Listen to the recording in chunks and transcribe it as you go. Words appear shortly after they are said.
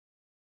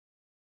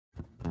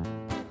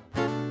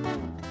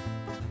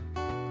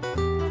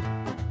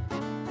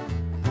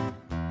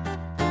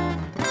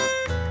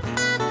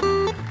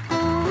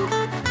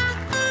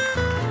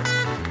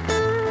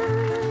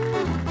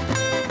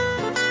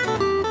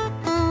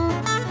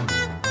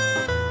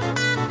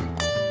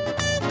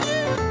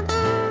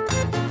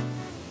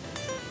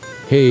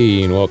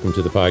Hey, and welcome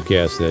to the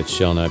podcast that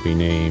shall not be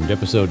named,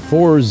 episode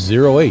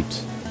 408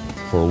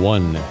 for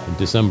 1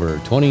 December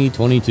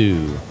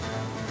 2022,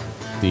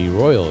 the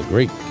Royal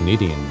Great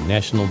Canadian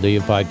National Day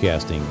of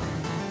Podcasting,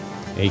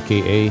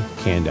 aka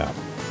CNDOP.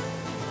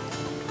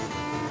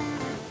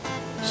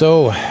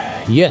 So,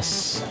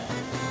 yes,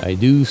 I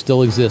do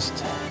still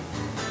exist.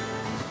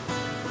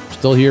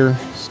 Still here,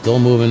 still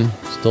moving,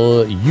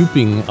 still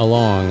youping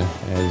along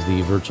as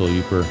the virtual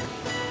youper.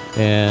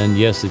 And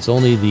yes, it's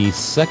only the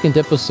second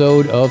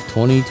episode of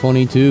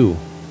 2022.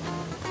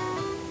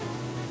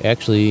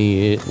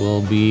 Actually, it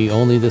will be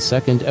only the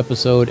second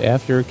episode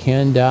after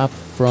CNDOP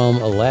from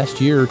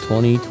last year,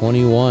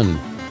 2021.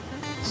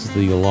 This is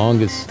the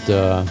longest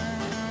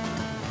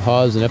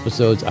pause in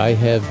episodes I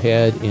have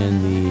had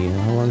in the,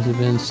 how long has it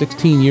been?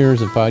 16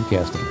 years of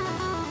podcasting.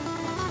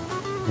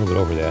 A little bit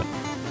over that.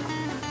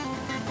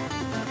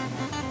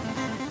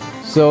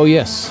 So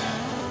yes,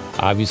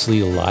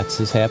 obviously lots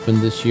has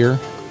happened this year.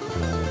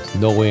 There's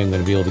no way I'm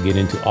going to be able to get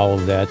into all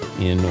of that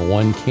in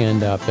one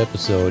CNDOP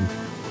episode.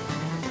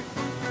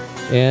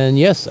 And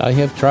yes, I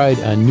have tried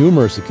on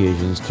numerous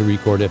occasions to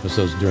record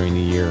episodes during the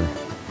year.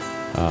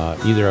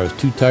 Either I was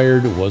too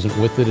tired, wasn't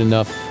with it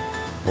enough,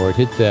 or it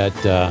hit that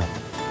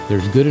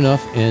there's good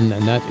enough and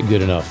not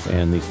good enough.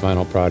 And the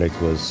final product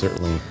was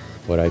certainly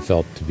what I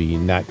felt to be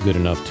not good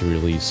enough to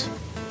release.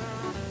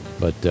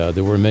 But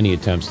there were many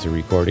attempts to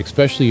record,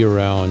 especially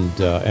around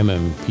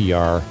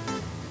MMPR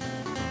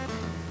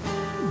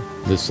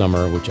this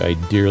summer, which I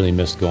dearly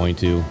missed going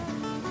to.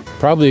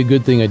 Probably a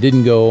good thing I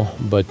didn't go,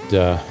 but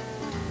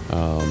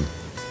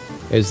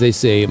as they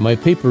say, my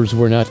papers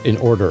were not in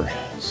order.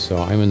 So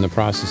I'm in the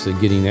process of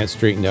getting that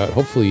straightened out.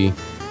 Hopefully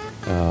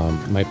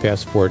my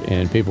passport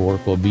and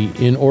paperwork will be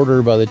in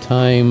order by the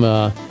time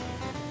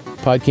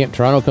PodCamp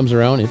Toronto comes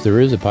around, if there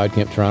is a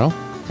PodCamp Toronto.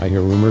 I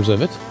hear rumors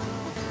of it.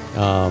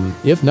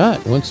 If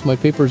not, once my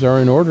papers are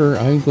in order,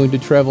 I'm going to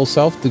travel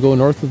south to go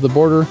north of the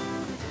border.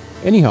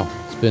 Anyhow,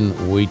 it's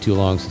been way too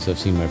long since I've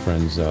seen my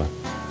friends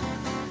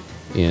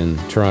in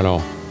Toronto,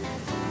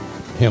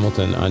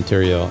 Hamilton,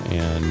 Ontario,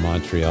 and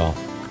Montreal,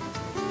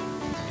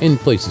 and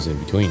places in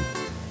between.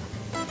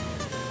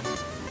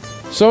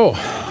 So,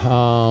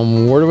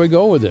 where do I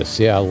go with this?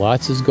 Yeah,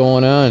 lots is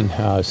going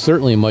on.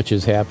 Certainly much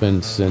has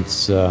happened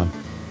since the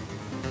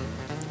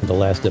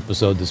last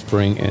episode this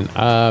spring, and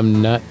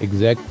I'm not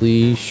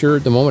exactly sure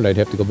at the moment. I'd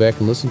have to go back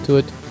and listen to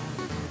it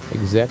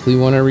exactly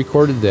when I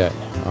recorded that.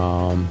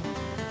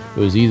 It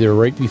was either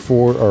right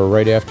before or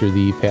right after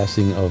the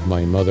passing of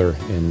my mother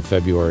in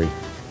February.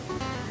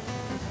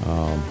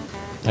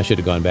 I should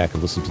have gone back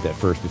and listened to that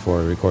first before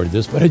I recorded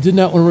this, but I did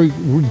not want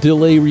to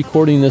delay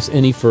recording this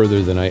any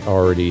further than I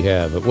already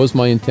have. It was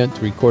my intent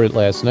to record it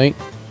last night.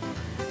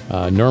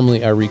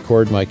 Normally I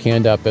record my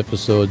CNDOP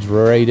episodes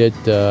right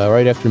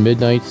after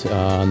midnight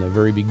on the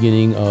very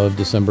beginning of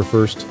December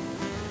 1st.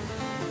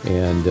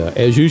 And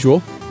as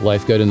usual,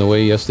 life got in the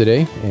way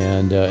yesterday,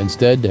 and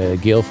instead,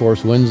 gale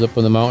force winds up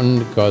on the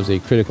mountain caused a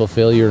critical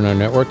failure in our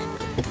network.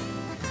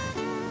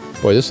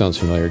 Boy, this sounds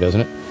familiar,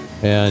 doesn't it?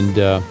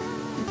 And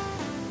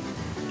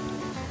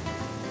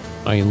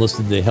I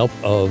enlisted the help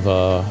of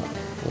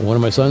one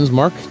of my sons,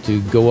 Mark,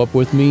 to go up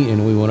with me,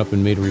 and we went up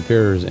and made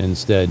repairs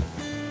instead.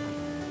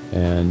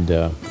 And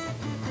I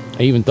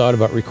even thought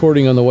about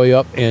recording on the way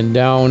up and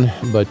down,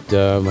 but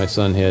my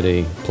son had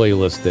a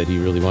playlist that he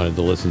really wanted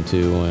to listen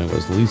to, and it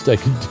was the least I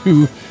could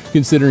do,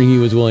 considering he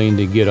was willing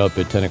to get up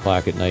at 10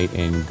 o'clock at night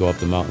and go up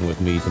the mountain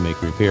with me to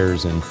make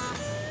repairs in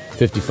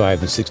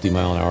 55 and 60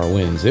 mile an hour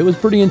winds. It was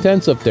pretty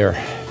intense up there.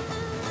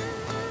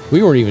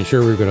 We weren't even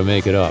sure we were going to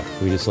make it up.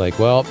 We just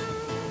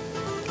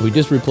we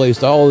just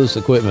replaced all this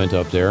equipment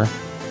up there,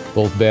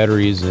 both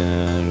batteries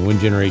and wind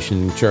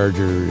generation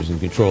chargers and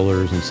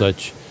controllers and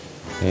such.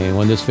 And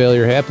when this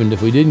failure happened,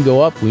 if we didn't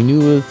go up, we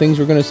knew things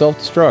were going to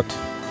self-destruct.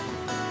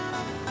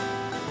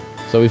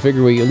 So we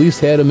figured we at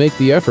least had to make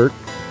the effort.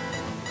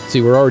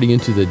 See, we're already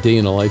into the day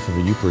in the life of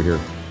a youper here.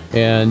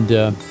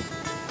 And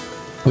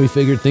we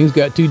figured things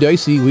got too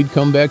dicey, we'd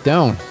come back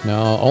down.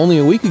 Now, only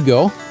a week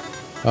ago,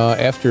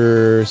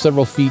 after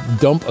several feet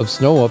dump of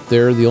snow up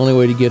there, the only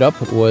way to get up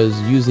was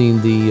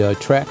using the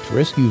tracked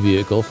rescue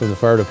vehicle from the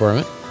fire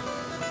department,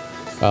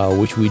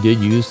 which we did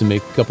use to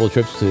make a couple of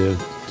trips to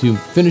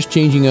finish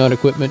changing out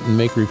equipment and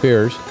make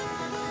repairs.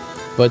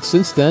 But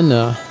since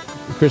then,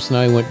 Chris and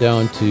I went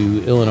down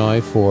to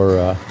Illinois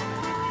for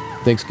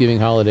Thanksgiving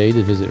holiday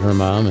to visit her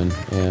mom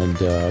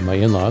and my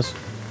in-laws.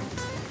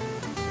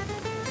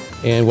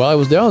 And while I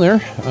was down there,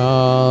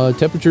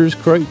 temperatures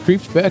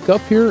creeped back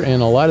up here,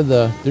 and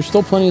there's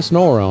still plenty of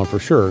snow around for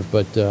sure,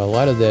 but a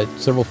lot of that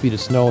several feet of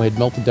snow had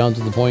melted down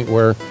to the point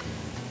where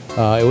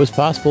it was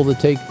possible to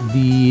take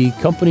the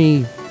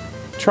company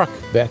truck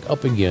back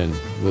up again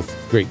with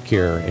great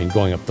care and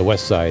going up the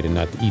west side and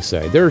not the east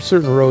side. There are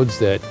certain roads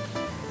that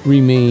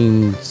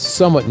remain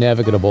somewhat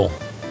navigable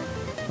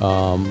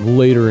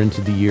later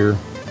into the year.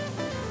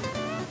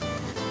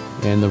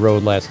 And the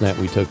road last night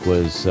we took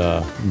was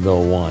the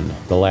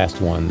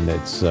last one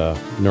that's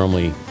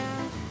normally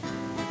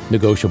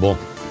negotiable.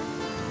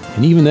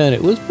 And even then,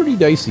 it was pretty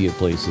dicey at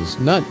places.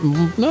 Not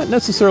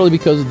necessarily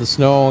because of the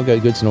snow. I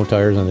got good snow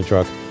tires on the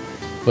truck.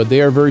 But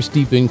they are very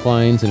steep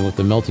inclines, and with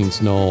the melting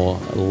snow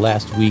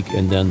last week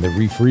and then the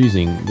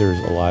refreezing, there's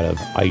a lot of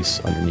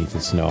ice underneath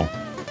the snow.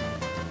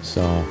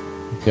 So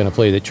you kind of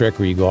play the trick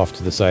where you go off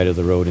to the side of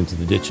the road into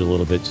the ditch a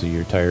little bit so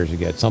your tires have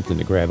got something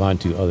to grab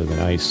onto other than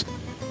ice.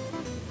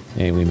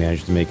 And we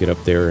managed to make it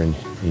up there and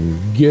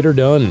get her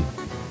done.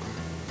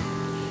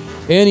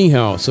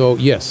 Anyhow, so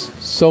yes,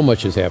 so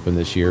much has happened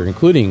this year,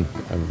 including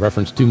a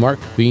reference to Mark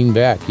being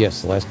back.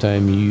 Yes, the last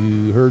time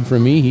you heard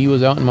from me, he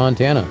was out in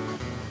Montana.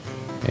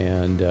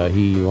 And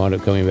he wound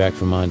up coming back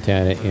from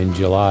Montana in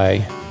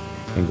July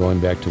and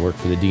going back to work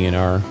for the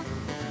DNR.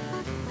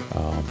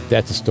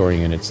 That's a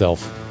story in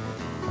itself.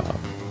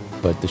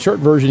 But the short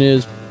version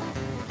is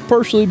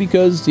partially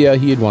because, he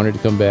had wanted to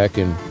come back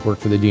and work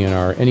for the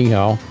DNR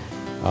anyhow.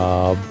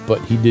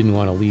 But he didn't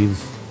want to leave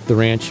the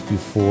ranch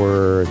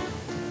before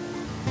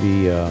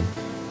the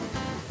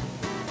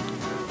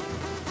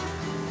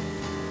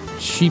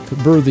sheep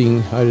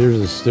birthing.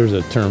 There's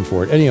a term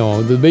for it.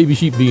 Anyhow, the baby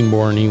sheep being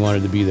born, he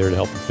wanted to be there to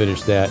help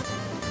finish that.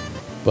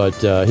 But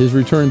his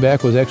return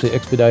back was actually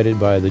expedited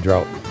by the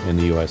drought in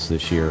the U.S.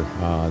 this year.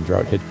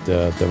 Drought hit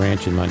the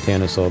ranch in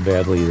Montana so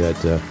badly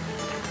that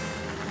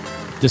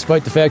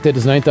despite the fact that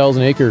it's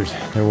 9,000 acres,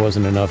 there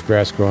wasn't enough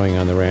grass growing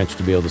on the ranch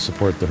to be able to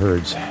support the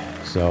herds.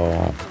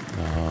 So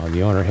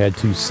the owner had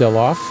to sell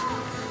off,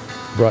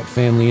 brought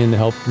family in to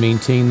help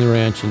maintain the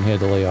ranch, and had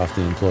to lay off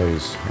the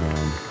employees.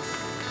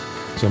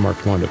 So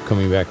Mark wound up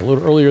coming back a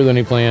little earlier than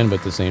he planned, but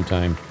at the same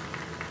time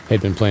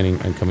had been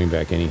planning on coming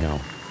back anyhow.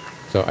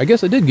 So I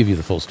guess I did give you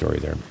the full story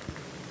there.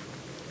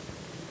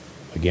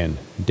 Again,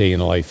 day in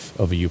the life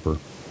of a Youper.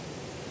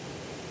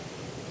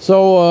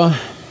 So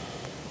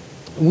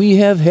we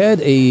have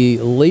had a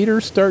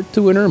later start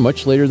to winter,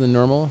 much later than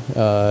normal.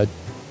 The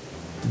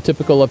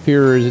typical up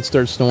here is it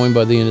starts snowing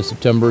by the end of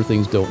September.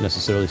 Things don't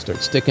necessarily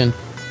start sticking.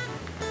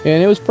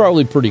 And it was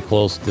probably pretty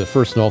close. The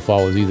first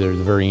snowfall was either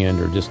the very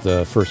end or just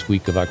the first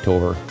week of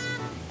October.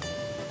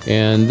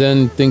 And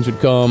then things would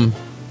come,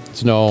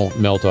 snow,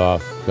 melt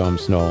off, come,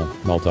 snow,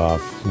 melt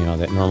off,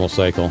 that normal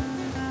cycle.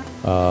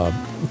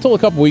 Until a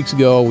couple weeks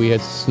ago, we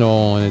had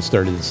snow and it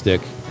started to stick.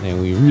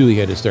 And we really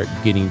had to start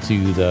getting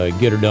to the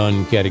get her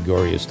done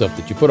category of stuff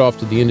that you put off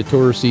to the end of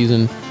tourist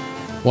season.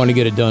 Want to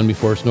get it done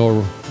before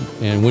snow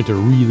and winter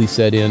really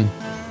set in.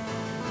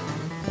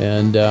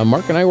 And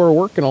Mark and I were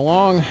working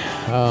along.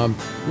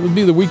 It would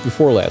be the week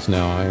before last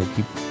now. I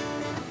keep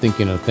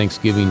thinking of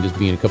Thanksgiving just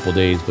being a couple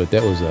days, but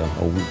that was a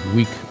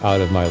week out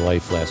of my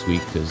life last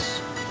week because,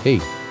 hey,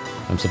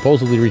 I'm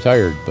supposedly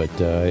retired, but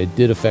it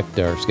did affect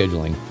our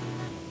scheduling.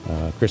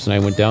 Chris and I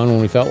went down when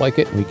we felt like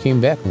it, and we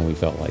came back when we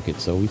felt like it.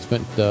 So we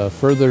spent a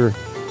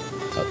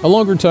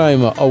longer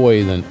time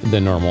away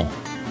than normal.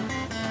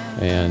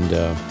 And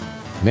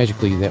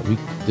magically that week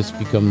just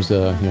becomes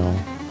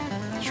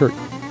short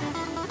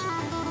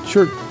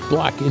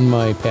block in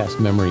my past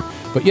memory.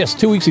 But yes,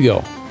 2 weeks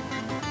ago,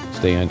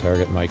 stay on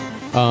target, Mike.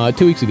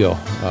 2 weeks ago,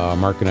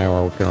 Mark and I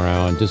were working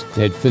around, just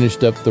had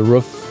finished up the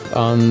roof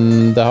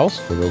on the house.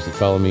 For those that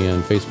follow me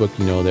on Facebook,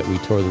 you know that we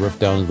tore the roof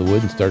down to the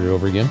wood and started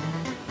over again.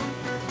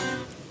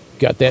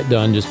 Got that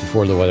done just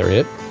before the weather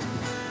hit.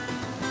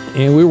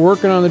 And we were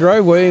working on the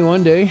driveway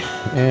one day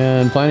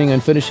and planning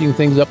on finishing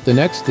things up the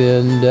next.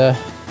 And the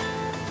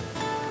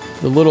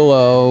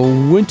little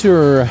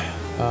winter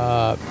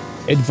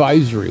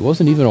advisory,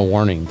 wasn't even a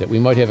warning, that we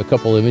might have a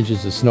couple of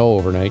inches of snow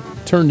overnight,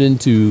 turned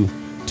into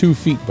 2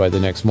 feet by the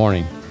next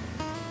morning.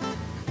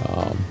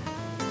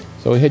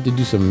 So we had to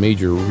do some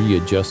major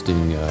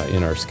readjusting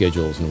in our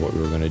schedules and what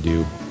we were going to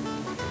do.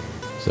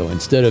 So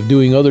instead of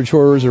doing other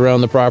chores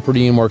around the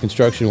property and more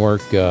construction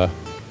work, again,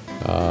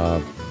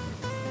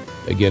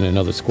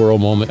 another squirrel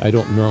moment. I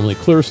don't normally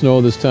clear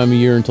snow this time of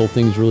year until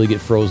things really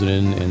get frozen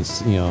in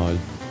and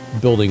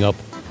building up.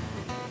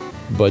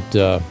 But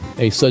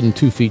a sudden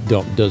 2 feet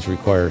dump does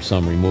require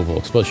some removal,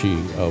 especially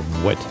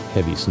of wet,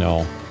 heavy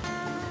snow.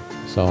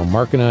 So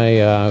Mark and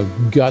I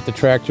got the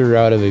tractor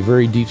out of a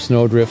very deep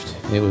snowdrift.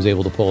 It was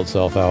able to pull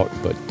itself out,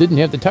 but didn't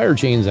have the tire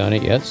chains on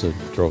it yet, so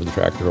drove the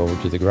tractor over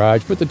to the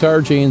garage, put the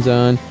tire chains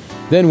on,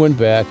 then went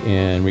back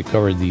and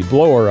recovered the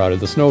blower out of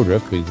the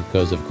snowdrift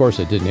because, of course,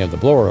 it didn't have the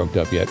blower hooked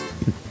up yet.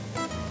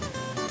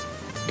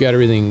 Got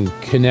everything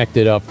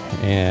connected up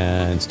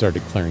and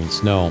started clearing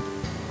snow.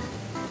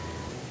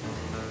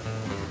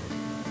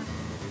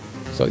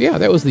 So yeah,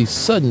 that was the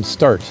sudden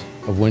start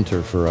of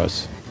winter for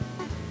us.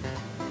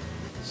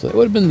 So that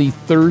would have been the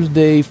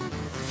Thursday,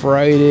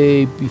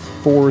 Friday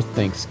before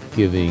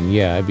Thanksgiving.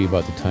 Yeah, it'd be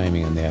about the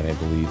timing on that, I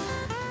believe.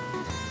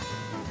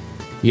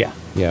 Yeah,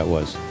 it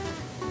was.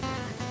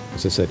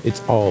 As I said,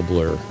 it's all a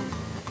blur.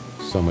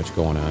 So much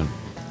going on.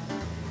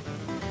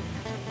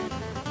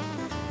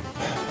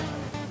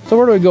 So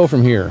where do I go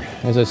from here?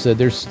 As I said,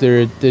 there's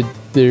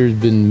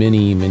been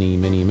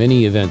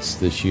many events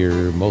this year,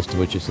 most of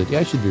which I said,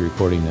 yeah, I should be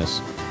recording this.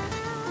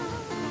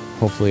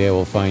 Hopefully I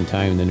will find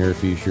time in the near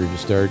future to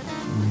start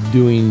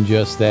doing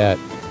just that.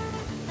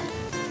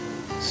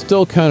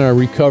 Still kind of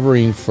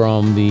recovering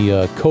from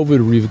the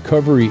COVID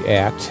Recovery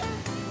Act,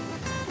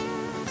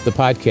 the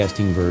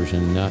podcasting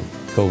version, not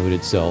COVID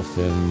itself,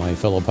 and my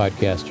fellow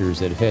podcasters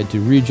that had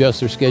to readjust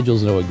their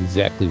schedules know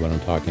exactly what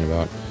I'm talking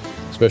about,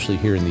 especially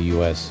here in the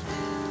U.S.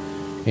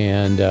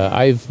 And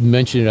I've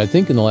mentioned it, I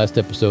think, in the last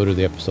episode or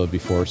the episode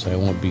before, so I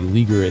won't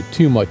beleaguer it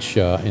too much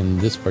in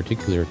this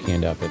particular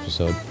CNDOP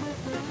episode.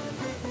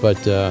 But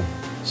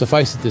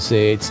suffice it to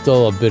say, it's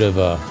still a bit of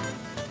a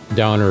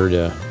downer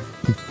to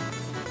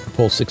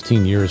pull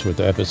 16 years worth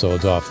of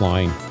episodes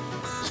offline,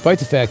 despite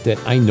the fact that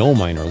I know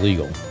mine are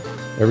legal.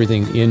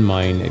 Everything in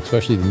mine,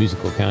 especially the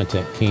musical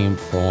content, came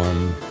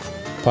from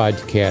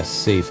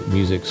podcast-safe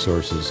music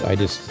sources. I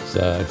just,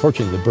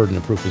 unfortunately, the burden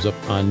of proof is up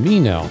on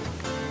me now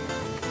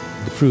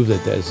to prove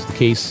that that is the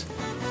case.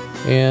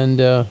 And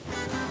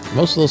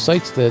most of those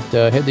sites that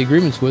had the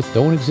agreements with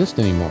don't exist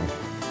anymore.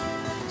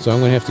 So I'm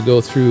going to have to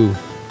go through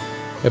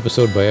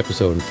episode by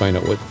episode and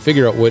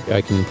figure out what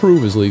I can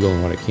prove is legal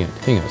and what I can't.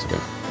 Hang on a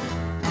second.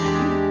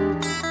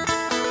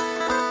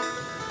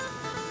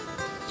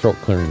 Throat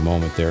clearing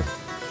moment there.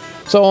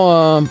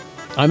 So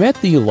I'm at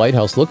the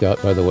Lighthouse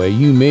Lookout, by the way.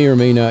 You may or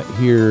may not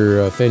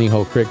hear Fanning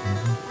Hole Creek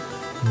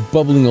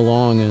bubbling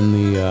along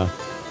in the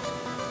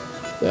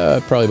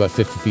probably about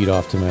 50 feet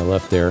off to my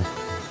left there.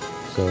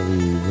 So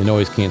the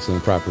noise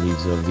canceling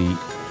properties of the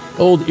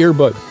old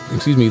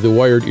the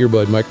wired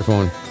earbud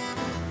microphone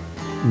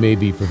may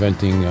be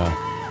preventing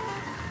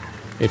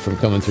it from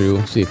coming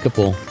through. See a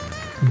couple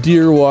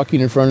deer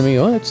walking in front of me.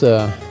 Oh, that's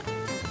a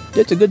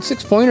good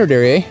 6-pointer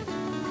there, eh?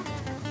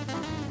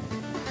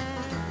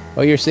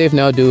 Well, you're safe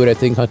now, dude. I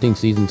think hunting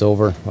season's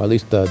over. Or at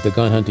least the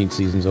gun hunting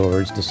season's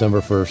over. It's December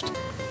 1st.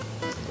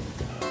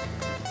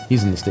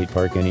 He's in the state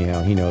park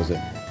anyhow. He knows it.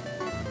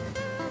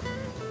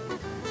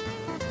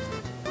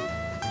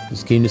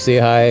 Just came to say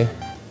hi,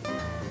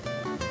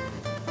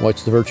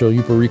 watch the virtual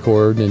Youper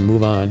record, and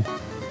move on.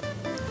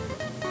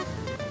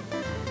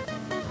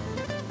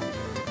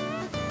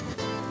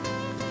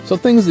 So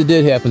things that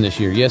did happen this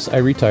year. Yes, I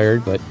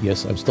retired, but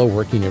yes, I'm still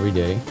working every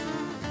day.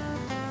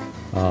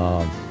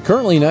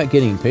 Currently not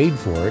getting paid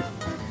for it,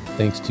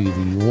 thanks to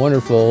the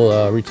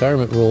wonderful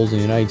retirement rules in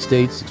the United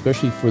States,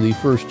 especially for the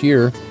first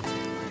year.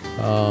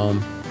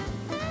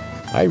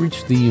 I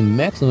reached the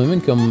maximum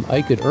income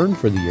I could earn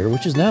for the year,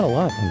 which is not a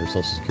lot under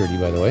Social Security,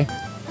 by the way,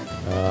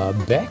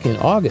 back in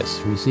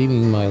August,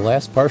 receiving my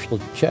last partial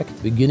check at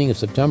the beginning of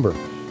September.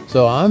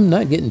 So I'm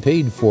not getting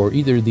paid for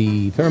either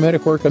the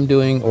paramedic work I'm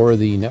doing or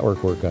the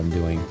network work I'm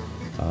doing,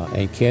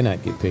 and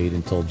cannot get paid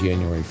until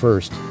January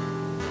 1st.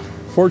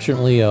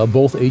 Fortunately,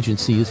 both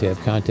agencies have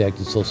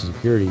contacted Social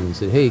Security and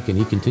said, hey, can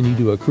he continue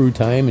to accrue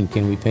time and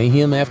can we pay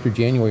him after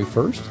January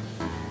 1st?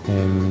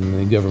 And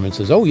the government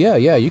says, oh,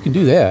 yeah, you can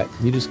do that.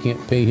 You just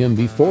can't pay him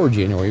before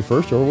January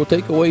 1st or we'll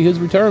take away his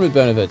retirement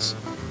benefits.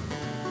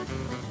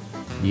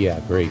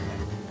 Yeah, great.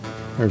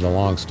 There's a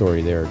long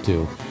story there,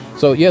 too.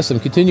 So, yes, I'm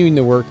continuing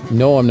to work.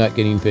 No, I'm not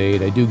getting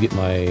paid. I do get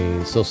my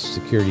Social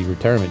Security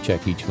retirement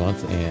check each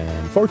month.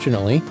 And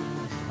fortunately,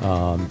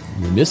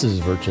 Mrs.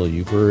 Virtual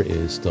Youper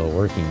is still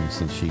working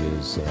since she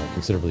is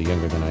considerably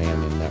younger than I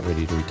am and not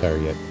ready to retire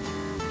yet.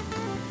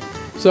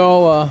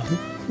 So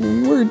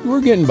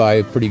we're getting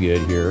by pretty good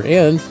here.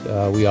 And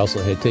we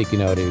also had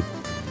taken out a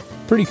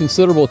pretty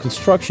considerable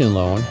construction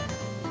loan,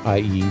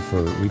 i.e.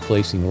 for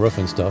replacing the roof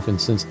and stuff.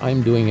 And since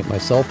I'm doing it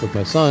myself with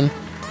my son,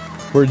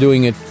 we're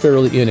doing it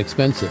fairly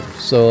inexpensive.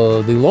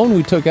 So the loan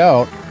we took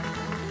out,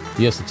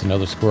 yes, it's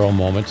another squirrel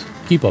moment.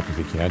 Keep up if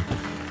you can.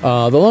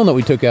 The loan that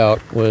we took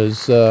out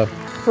was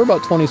for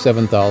about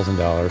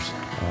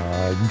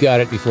 $27,000.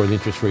 Got it before the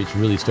interest rates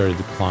really started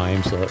to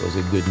climb, so that was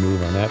a good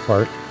move on that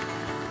part.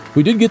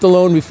 We did get the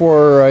loan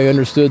before I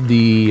understood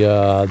the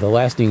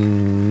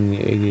lasting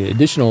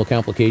additional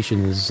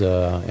complications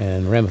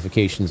and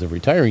ramifications of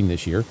retiring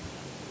this year,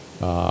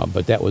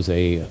 but that was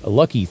a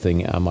lucky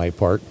thing on my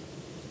part.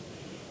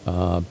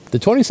 The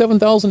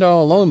 $27,000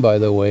 loan, by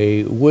the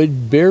way,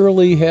 would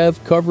barely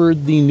have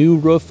covered the new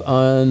roof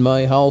on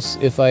my house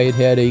if I had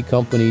had a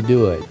company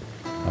do it.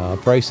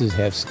 Prices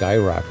have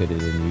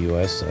skyrocketed in the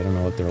U.S. I don't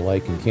know what they're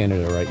like in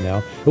Canada right now.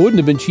 It wouldn't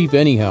have been cheap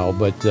anyhow,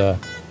 but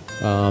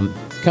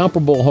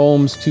comparable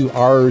homes to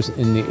ours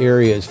in the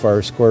area as far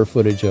as square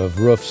footage of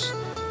roofs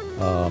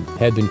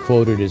had been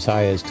quoted as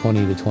high as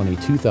 $20,000 to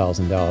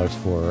 $22,000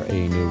 for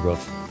a new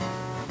roof.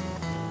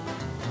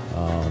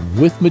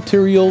 With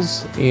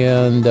materials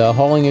and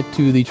hauling it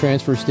to the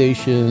transfer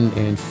station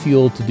and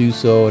fuel to do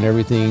so and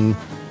everything,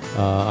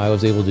 I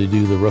was able to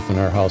do the roof in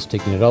our house,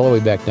 taking it all the way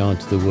back down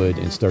to the wood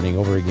and starting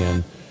over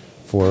again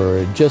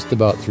for just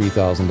about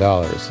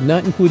 $3,000,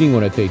 not including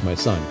what I paid my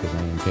son, because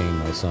I am paying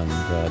my son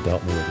to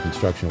help me with the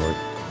construction work.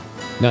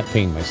 Not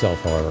paying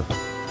myself, however.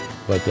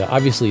 But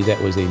obviously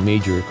that was a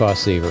major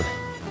cost saver.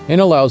 and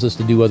allows us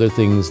to do other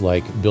things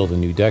like build a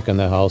new deck on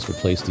the house,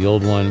 replace the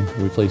old one,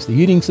 replace the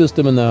heating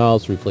system in the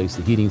house, replace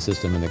the heating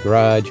system in the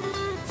garage,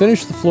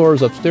 finish the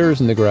floors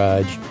upstairs in the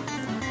garage.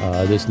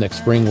 This next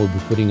spring we'll be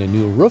putting a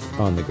new roof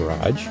on the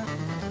garage,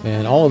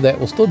 and all of that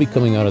will still be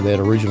coming out of that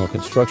original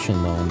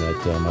construction loan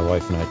that my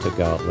wife and I took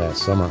out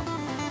last summer.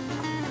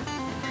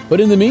 But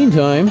in the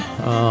meantime,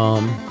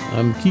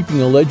 I'm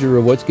keeping a ledger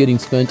of what's getting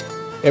spent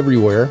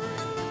everywhere.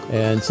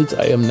 And since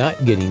I am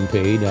not getting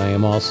paid, I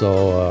am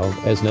also,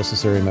 as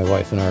necessary, my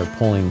wife and I are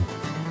pulling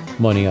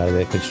money out of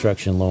that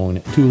construction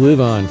loan to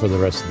live on for the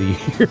rest of the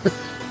year.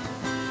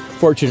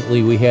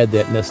 Fortunately, we had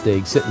that nest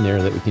egg sitting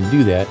there that we can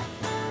do that.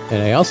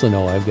 And I also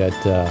know I've got,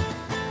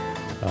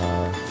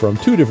 from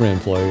 2 different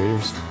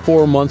employers,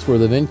 4 months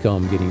worth of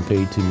income getting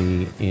paid to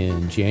me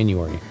in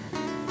January.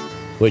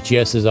 Which,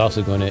 yes, is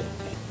also going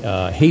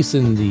to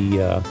hasten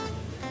the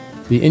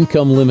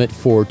income limit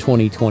for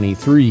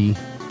 2023.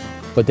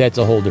 But that's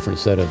a whole different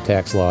set of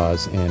tax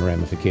laws and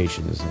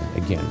ramifications.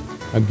 And again,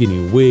 I'm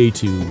getting way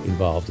too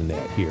involved in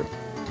that here.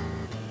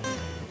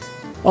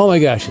 Oh my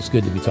gosh, it's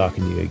good to be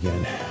talking to you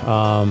again.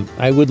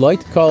 I would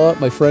like to call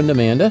out my friend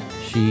Amanda.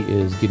 She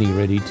is getting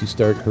ready to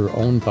start her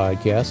own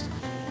podcast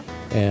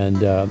and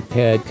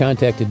had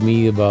contacted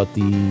me about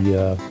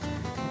the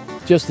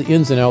just the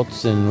ins and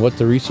outs and what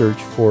to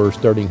research for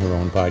starting her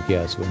own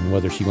podcast and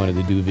whether she wanted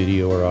to do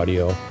video or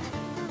audio.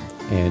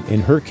 And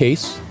in her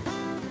case,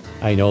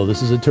 I know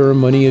this is a term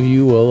many of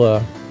you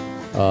will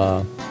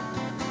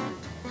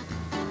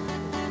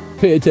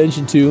pay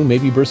attention to,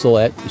 maybe bristle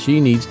at.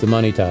 She needs to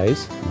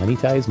monetize.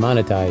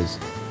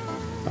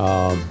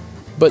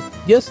 But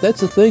yes,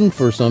 that's a thing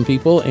for some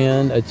people,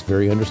 and it's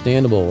very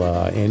understandable.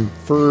 And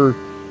for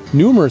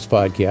numerous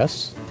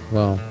podcasts,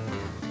 well,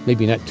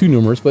 maybe not too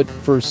numerous, but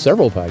for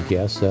several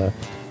podcasts,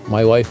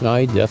 my wife and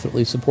I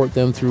definitely support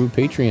them through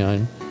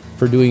Patreon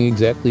for doing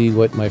exactly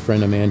what my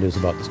friend Amanda is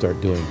about to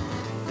start doing.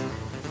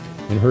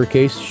 In her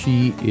case,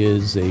 she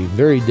is a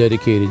very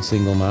dedicated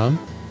single mom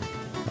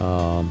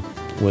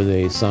with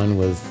a son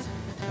with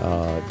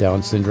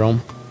Down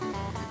syndrome.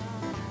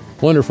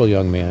 Wonderful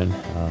young man.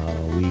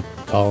 We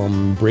call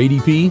him Brady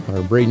P,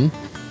 or Braden,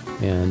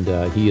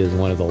 and he is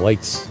one of the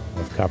lights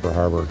of Copper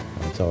Harbor.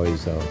 It's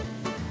always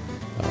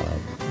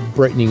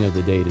brightening of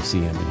the day to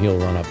see him, and he'll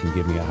run up and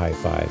give me a high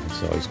five.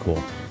 It's always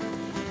cool.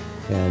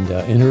 And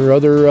in her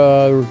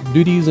other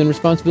duties and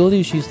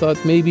responsibilities, she's thought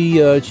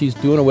maybe she's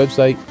doing a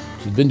website.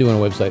 She's been doing a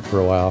website for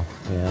a while,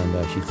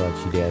 and she thought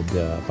she'd add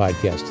a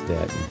podcast to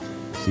that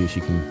and see if she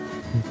can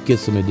get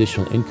some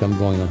additional income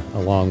going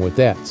along with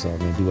that. So I'm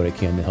going to do what I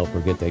can to help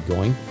her get that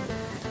going.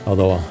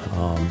 Although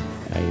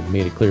I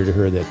made it clear to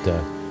her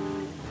that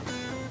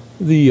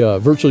the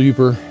Virtual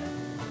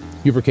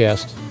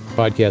Upercast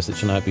podcast that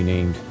shall not be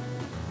named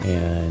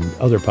and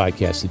other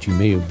podcasts that you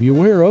may be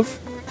aware of,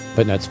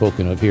 but not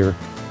spoken of here,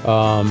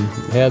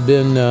 have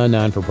been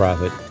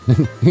non-for-profit.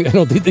 I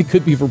don't think they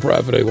could be for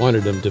profit. I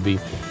wanted them to be,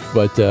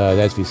 but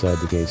that's beside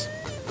the case.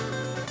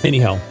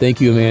 Anyhow,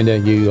 thank you, Amanda.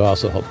 You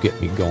also helped get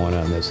me going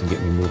on this and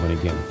get me moving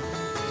again.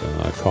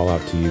 So I call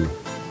out to you.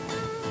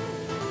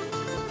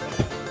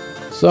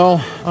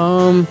 So,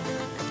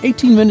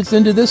 18 minutes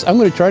into this, I'm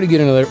going to try to get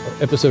another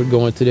episode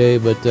going today,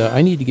 but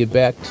I need to get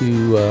back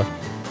to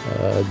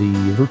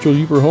the Virtual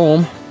Uper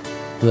home,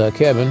 the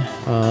cabin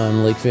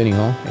on Lake Faneuil,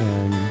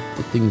 and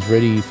get things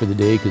ready for the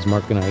day because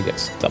Mark and I got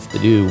stuff to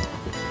do.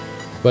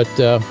 But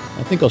I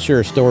think I'll share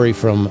a story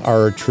from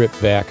our trip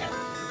back.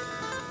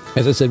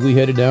 As I said, we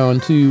headed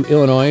down to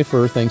Illinois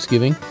for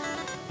Thanksgiving,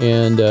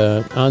 and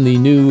on the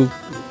new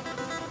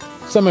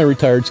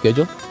semi-retired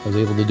schedule, I was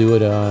able to do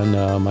it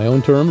on my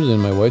own terms and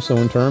my wife's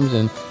own terms.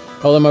 And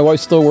although my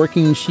wife's still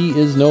working, she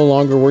is no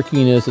longer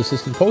working as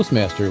assistant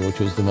postmaster, which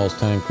was the most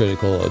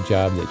time-critical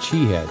job that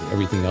she had.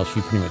 Everything else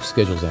she pretty much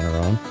schedules on her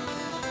own.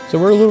 So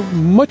we're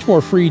much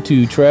more free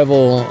to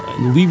travel,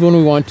 leave when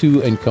we want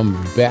to, and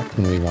come back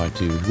when we want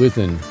to,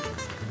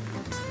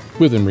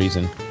 within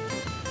reason.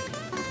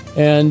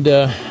 And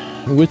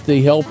with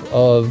the help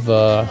of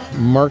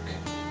Mark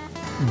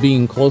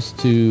being close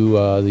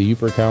to the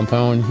Uper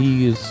compound,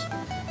 he is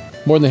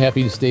more than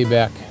happy to stay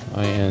back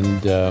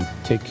and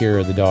take care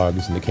of the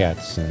dogs and the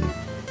cats and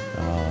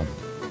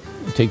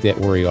take that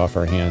worry off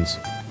our hands.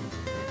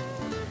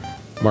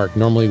 Mark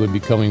normally would be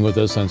coming with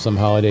us on some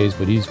holidays,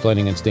 but he's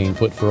planning on staying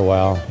put for a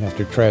while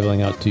after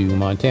traveling out to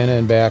Montana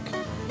and back,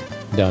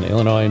 down to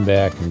Illinois and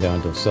back, and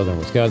down to southern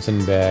Wisconsin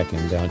and back,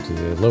 and down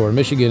to lower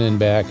Michigan and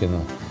back.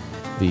 And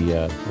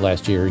the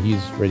last year, he's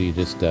ready to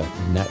just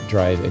not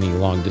drive any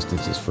long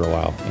distances for a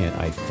while, and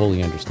I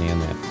fully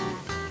understand that.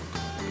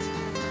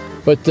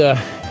 But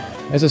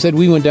as I said,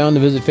 we went down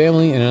to visit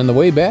family, and on the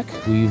way back,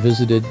 we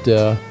visited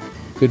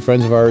good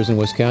friends of ours in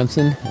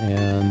Wisconsin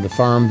and the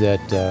farm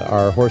that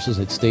our horses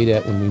had stayed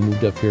at when we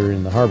moved up here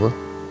in the harbor.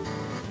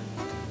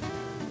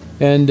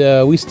 And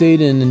we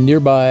stayed in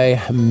nearby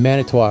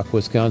Manitowoc,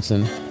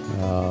 Wisconsin,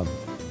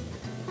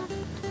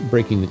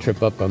 breaking the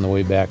trip up on the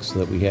way back so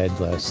that we had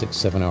a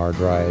 6-7 hour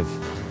drive,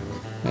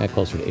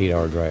 closer to 8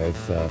 hour drive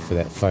for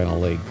that final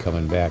leg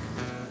coming back.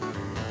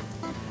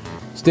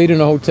 Stayed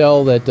in a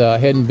hotel that I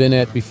hadn't been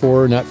at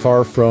before, not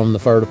far from the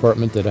fire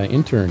department that I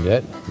interned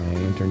at. My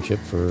internship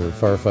for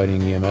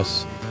firefighting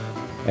EMS,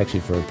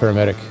 actually for a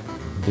paramedic.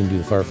 Didn't do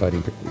the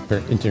firefighting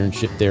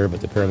internship there,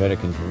 but the paramedic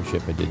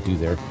internship I did do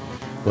there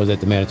was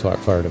at the Manitowoc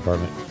Fire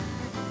Department.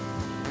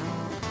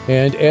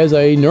 And as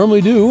I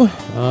normally do,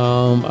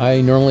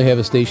 I normally have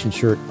a station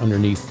shirt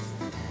underneath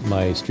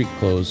my street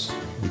clothes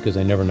because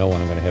I never know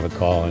when I'm going to have a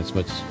call, and it's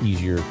much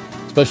easier,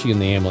 especially in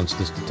the ambulance,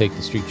 just to take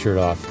the street shirt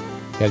off,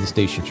 have the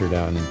station shirt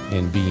on,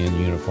 and be in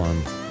uniform.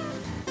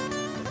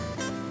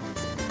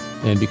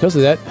 And because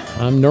of that,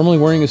 I'm normally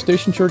wearing a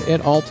station shirt at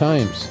all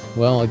times.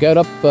 Well, I got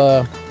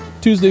up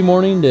Tuesday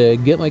morning to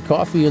get my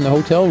coffee in the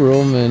hotel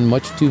room, and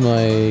much to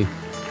my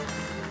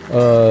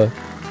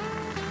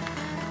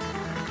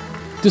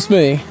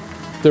dismay,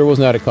 there was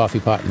not a coffee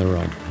pot in the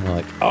room. And I'm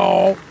like,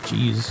 oh,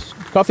 geez.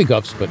 Coffee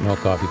cups, but no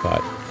coffee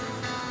pot.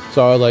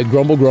 So I was like,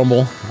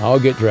 grumble, I'll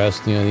get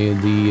dressed. You know,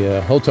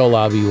 the hotel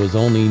lobby was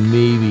only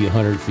maybe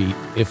 100 feet,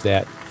 if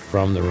that,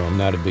 from the room.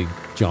 Not a big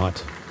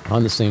jaunt,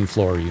 on the same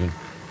floor even.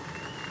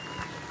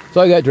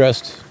 So I got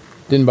dressed,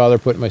 didn't bother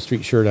putting my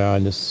street shirt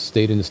on, just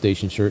stayed in the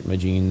station shirt, my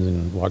jeans,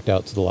 and walked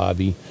out to the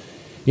lobby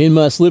in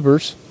my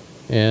slippers,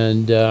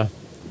 and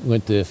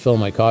went to fill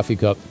my coffee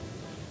cup.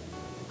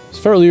 It's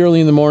fairly early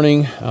in the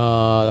morning.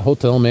 The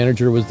hotel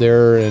manager was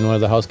there, and one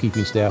of the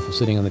housekeeping staff was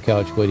sitting on the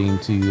couch waiting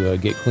to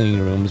get cleaning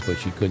rooms, but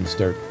she couldn't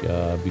start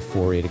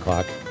before 8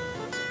 o'clock.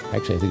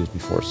 Actually, I think it was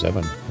before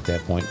 7 at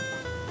that point.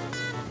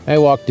 I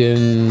walked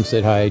in,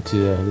 said hi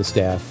to the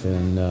staff,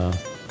 and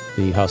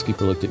the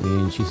housekeeper looked at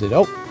me, and she said,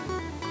 oh.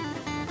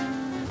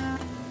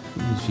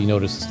 She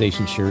noticed the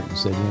station shirt and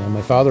said, yeah,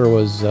 my father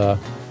was the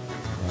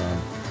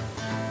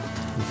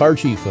fire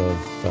chief of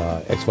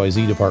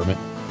XYZ department.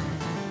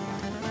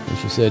 And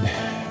she said,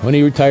 when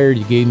he retired,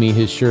 he gave me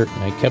his shirt,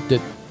 and I kept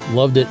it,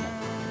 loved it.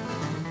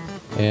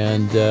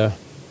 And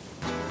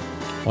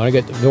when I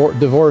got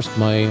divorced,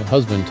 my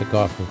husband took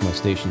off with my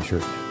station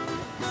shirt.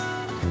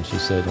 And she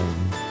said,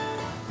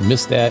 I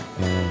missed that,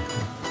 and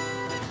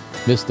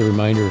missed the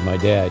reminder of my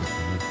dad.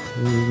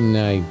 And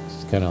I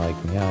was kind of like,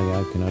 yeah,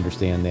 I can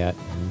understand that.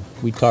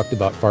 And we talked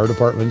about fire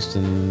departments,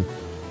 and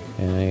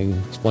I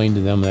explained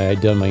to them that I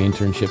had done my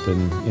internship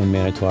in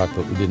Manitowoc,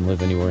 but we didn't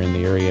live anywhere in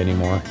the area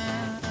anymore.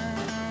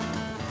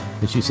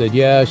 And she said,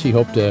 yeah, she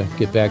hoped to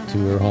get back to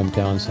her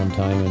hometown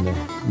sometime in the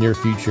near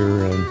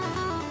future.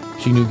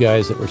 And she knew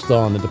guys that were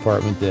still in the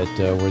department that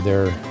were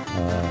there,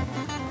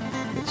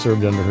 that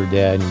served under her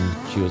dad,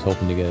 and she was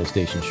hoping to get a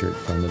station shirt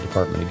from the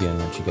department again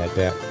when she got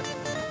back.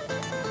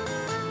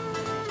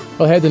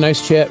 Well, I had the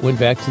nice chat, went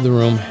back to the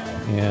room,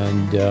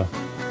 and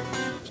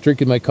was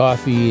drinking my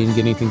coffee and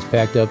getting things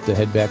packed up to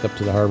head back up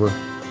to the harbor.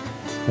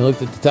 I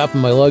looked at the top of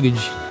my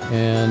luggage,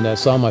 and I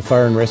saw my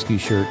fire and rescue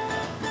shirt.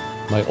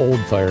 My old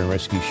fire and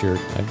rescue shirt.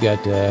 I've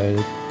got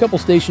a couple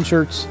station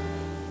shirts,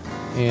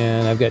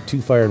 and I've got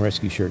 2 fire and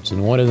rescue shirts.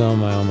 And one of them,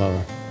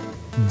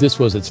 this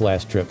was its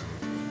last trip.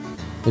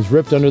 It's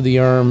ripped under the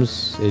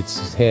arms.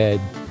 It's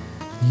had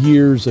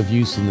years of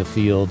use in the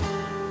field.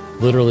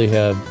 Literally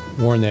have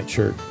worn that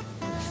shirt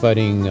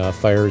fighting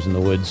fires in the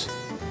woods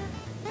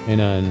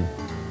and on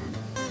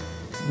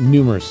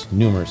numerous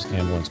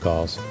ambulance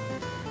calls.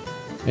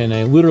 And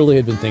I literally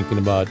had been thinking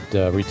about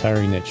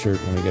retiring that shirt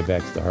when we got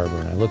back to the harbor.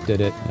 And I looked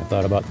at it, and I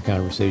thought about the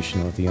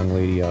conversation with the young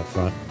lady out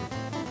front.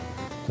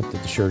 Looked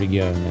at the shirt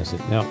again, and I said,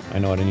 no, I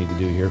know what I need to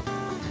do here.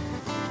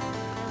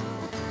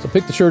 So I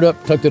picked the shirt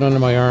up, tucked it under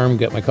my arm,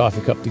 got my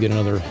coffee cup to get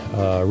another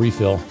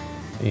refill.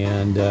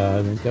 And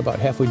got about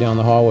halfway down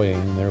the hallway,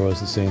 and there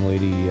was the same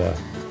lady,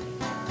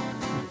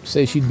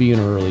 say she'd be in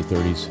her early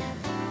 30s,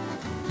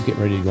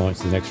 getting ready to go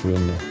into the next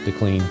room to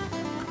clean.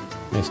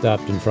 And I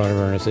stopped in front of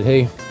her, and I said,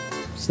 hey,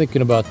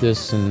 thinking about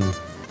this, and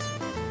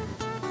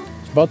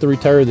it's about to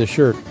retire the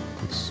shirt.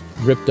 It's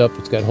ripped up,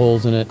 it's got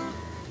holes in it,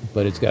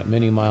 but it's got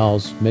many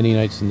miles, many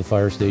nights in the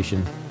fire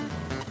station,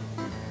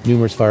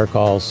 numerous fire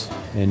calls,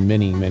 and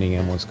many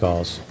ambulance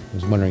calls. I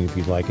was wondering if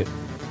you'd like it.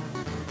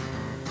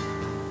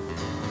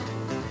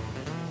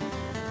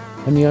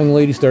 And the young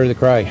lady started to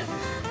cry,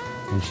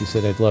 and she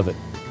said, I'd love it.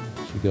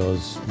 She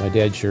goes, my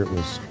dad's shirt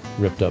was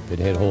ripped up. It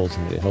had holes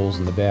in it. It had holes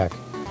in the back,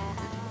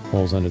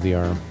 holes under the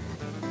arm.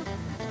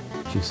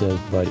 She said,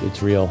 but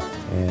it's real,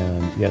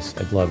 and yes,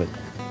 I'd love it.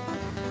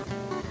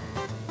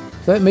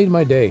 So that made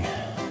my day.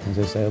 As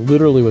I said, I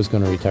literally was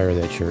going to retire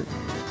that shirt.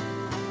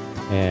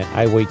 And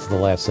I wait to the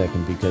last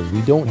second because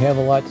we don't have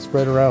a lot to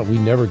spread around. We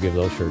never give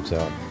those shirts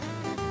out.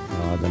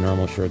 The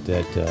normal shirt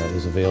that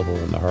is available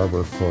in the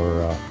harbor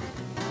for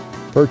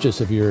purchase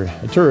if you're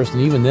a tourist,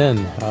 and even then,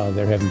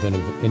 there haven't been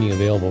any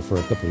available for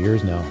a couple of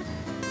years now,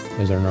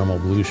 is our normal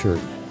blue shirt.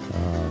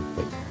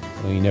 But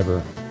we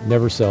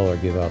never sell or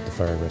give out the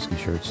fire rescue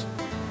shirts.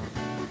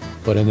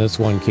 But in this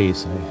one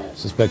case, I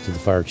suspected the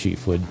fire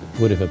chief would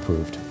have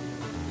approved.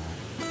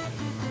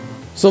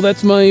 So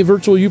that's my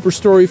virtual Yooper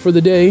story for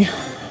the day.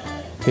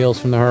 Tales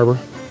from the Harbor,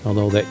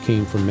 although that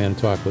came from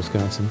Manitowoc,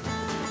 Wisconsin.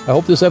 I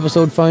hope this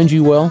episode finds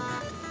you well.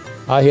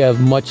 I have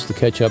much to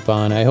catch up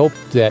on. I hope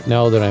that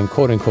now that I'm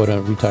quote-unquote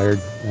retired,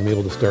 I'm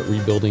able to start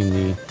rebuilding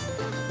the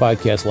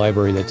podcast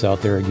library that's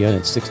out there. Again,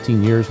 it's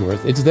 16 years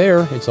worth. It's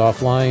there. It's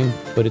offline,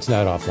 but it's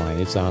not offline.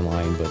 It's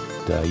online, but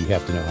you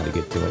have to know how to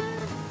get to it.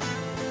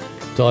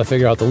 Until I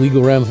figure out the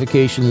legal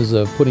ramifications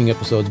of putting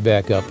episodes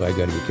back up, I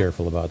got to be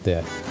careful about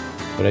that.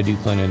 But I do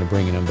plan on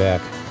bringing them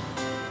back.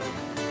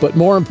 But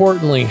more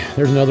importantly,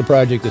 there's another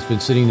project that's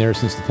been sitting there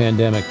since the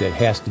pandemic that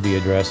has to be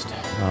addressed.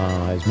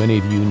 As many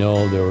of you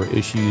know, there were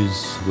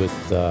issues with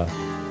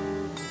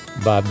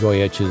Bob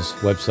Goyetch's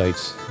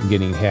websites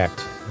getting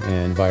hacked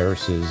and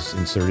viruses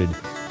inserted,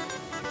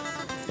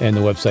 and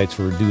the websites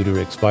were due to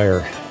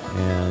expire.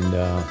 And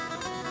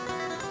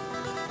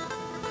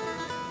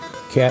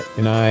Kat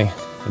and I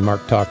and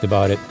Mark talked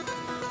about it,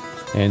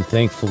 and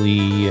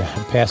thankfully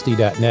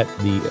Pasty.net,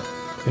 the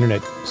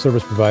internet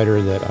service provider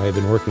that I have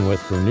been working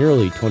with for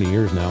nearly 20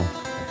 years now,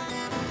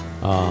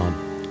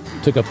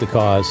 took up the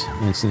cause,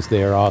 and since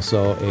they are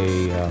also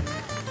a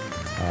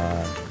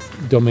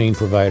domain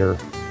provider,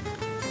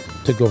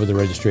 took over the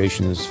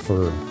registrations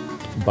for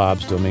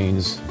Bob's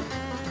domains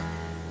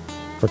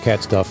for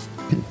cat stuff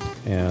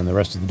and the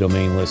rest of the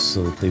domain lists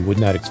so that they would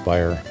not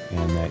expire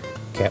and that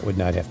Cat would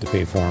not have to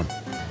pay for them.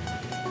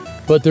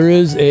 But there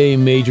is a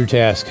major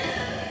task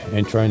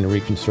in trying to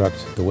reconstruct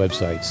the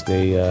websites.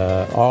 They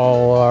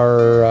all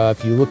are,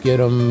 if you look at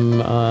them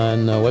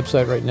on the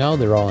website right now,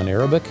 they're all in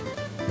Arabic,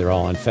 they're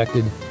all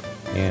infected,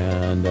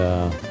 and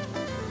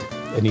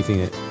anything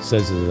that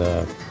says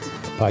the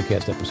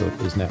podcast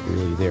episode is not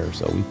really there.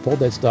 So we pulled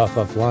that stuff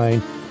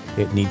offline.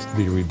 It needs to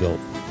be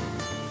rebuilt.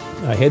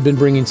 I had been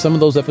bringing some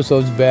of those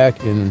episodes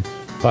back in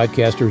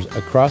Podcasters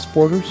Across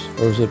Borders,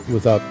 or is it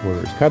Without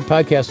Borders?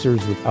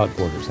 Podcasters Without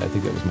Borders. I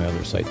think that was my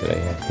other site that I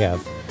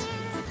have.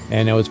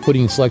 And I was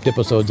putting select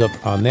episodes up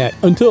on that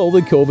until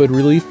the COVID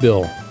relief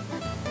bill,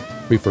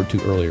 referred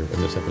to earlier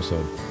in this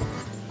episode.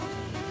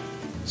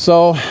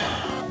 So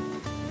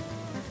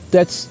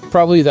that's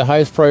probably the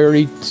highest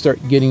priority, to start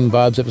getting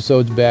Bob's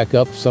episodes back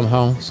up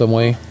somehow, some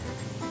way.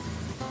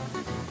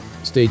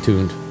 Stay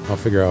tuned. I'll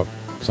figure out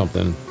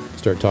something,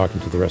 start talking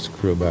to the rest of the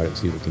crew about it,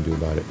 see what we can do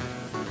about it.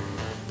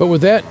 But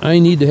with that, I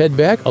need to head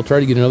back. I'll try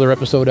to get another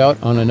episode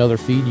out on another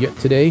feed yet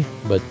today,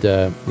 but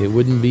it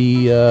wouldn't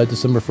be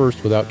December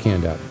 1st without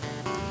CNDOP.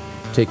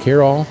 Take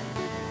care, all.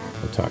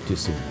 I'll talk to you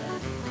soon.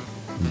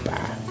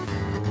 Bye.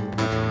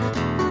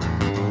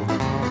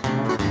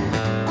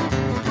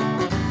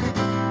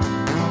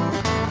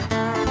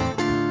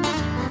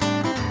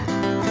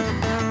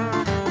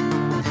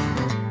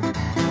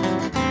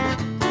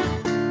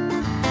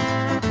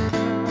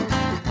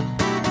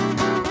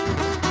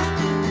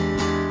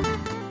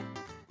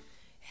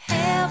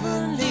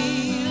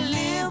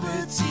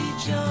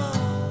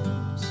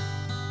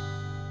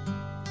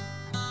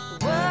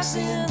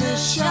 In the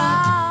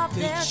shop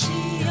that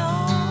she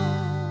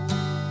owns,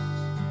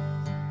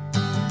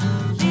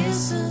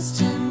 listens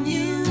to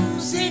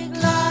music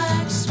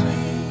like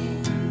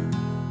swing.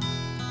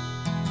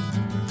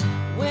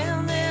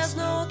 When there's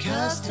no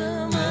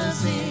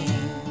customers in,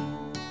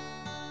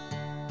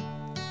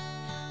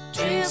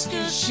 drinks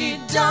 'cause she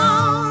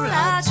don't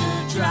like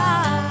to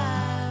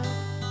drive,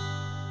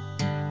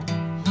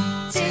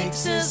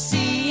 takes a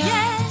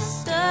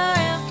siesta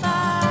and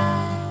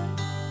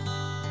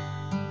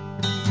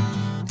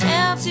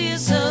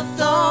empties her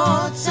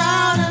thoughts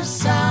out of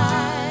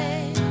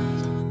sight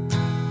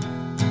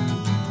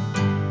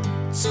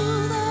to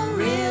the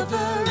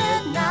river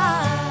at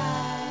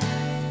night.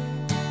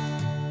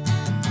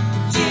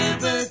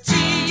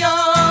 Liberty,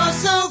 you're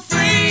so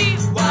free.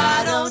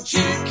 Why don't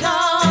you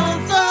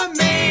come for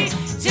me?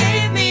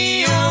 Take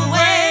me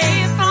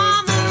away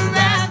from the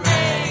rat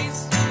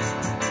race.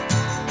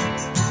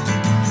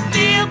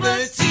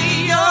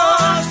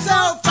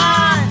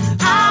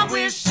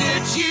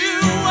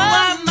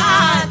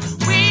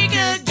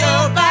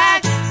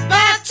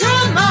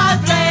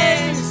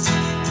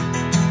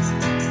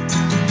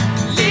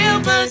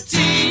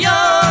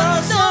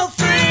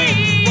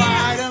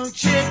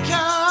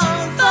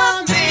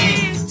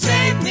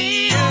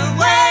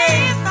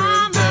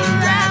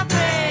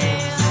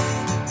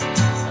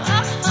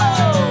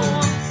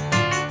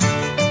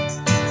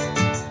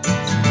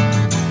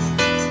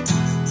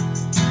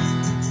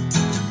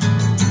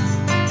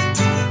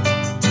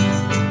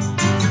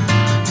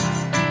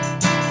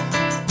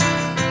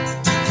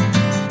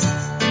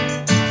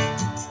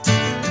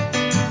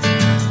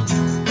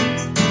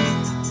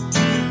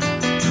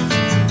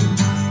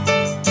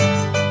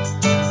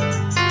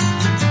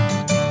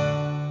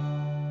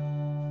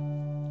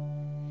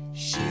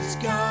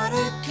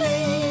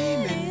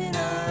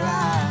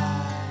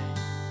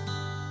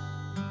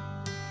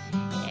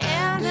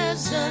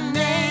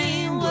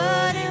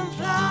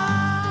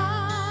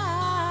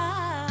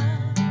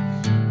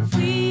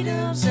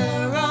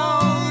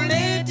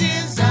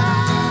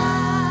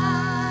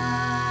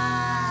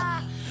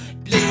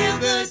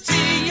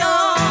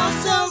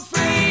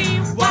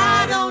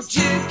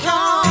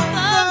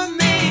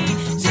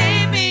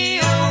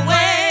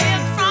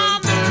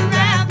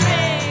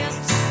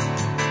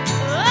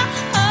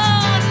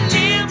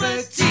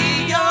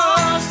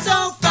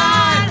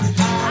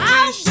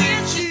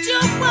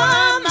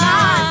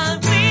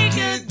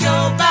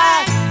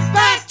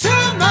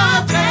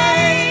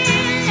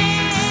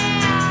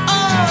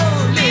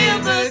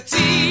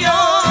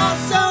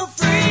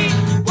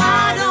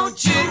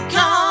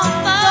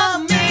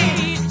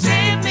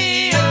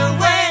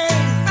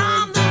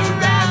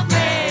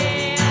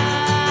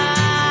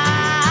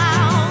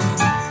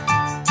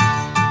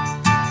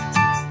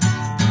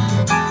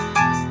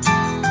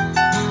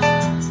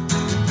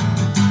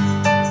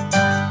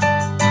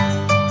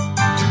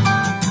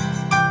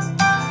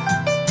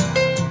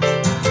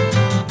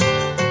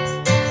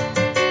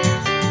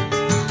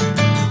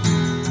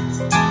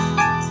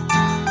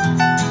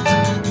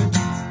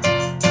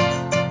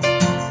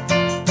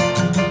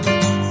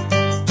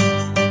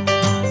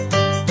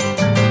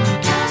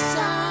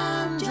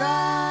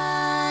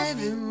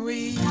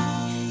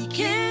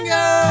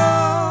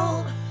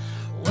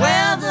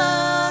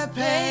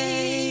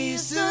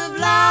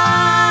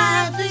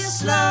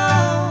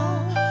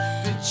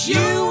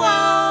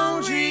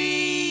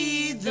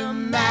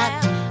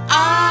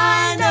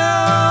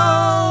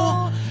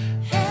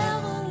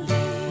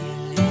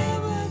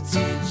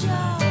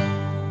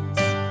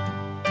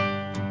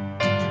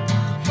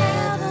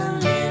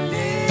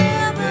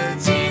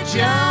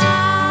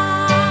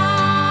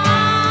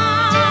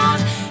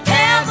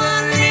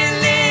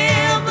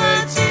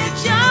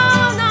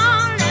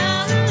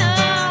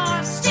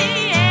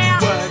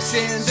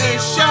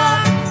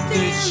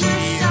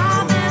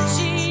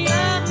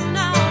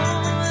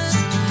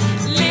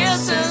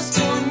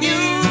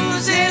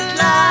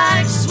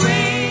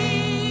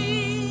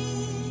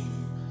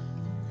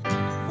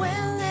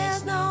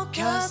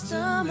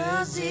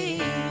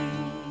 see.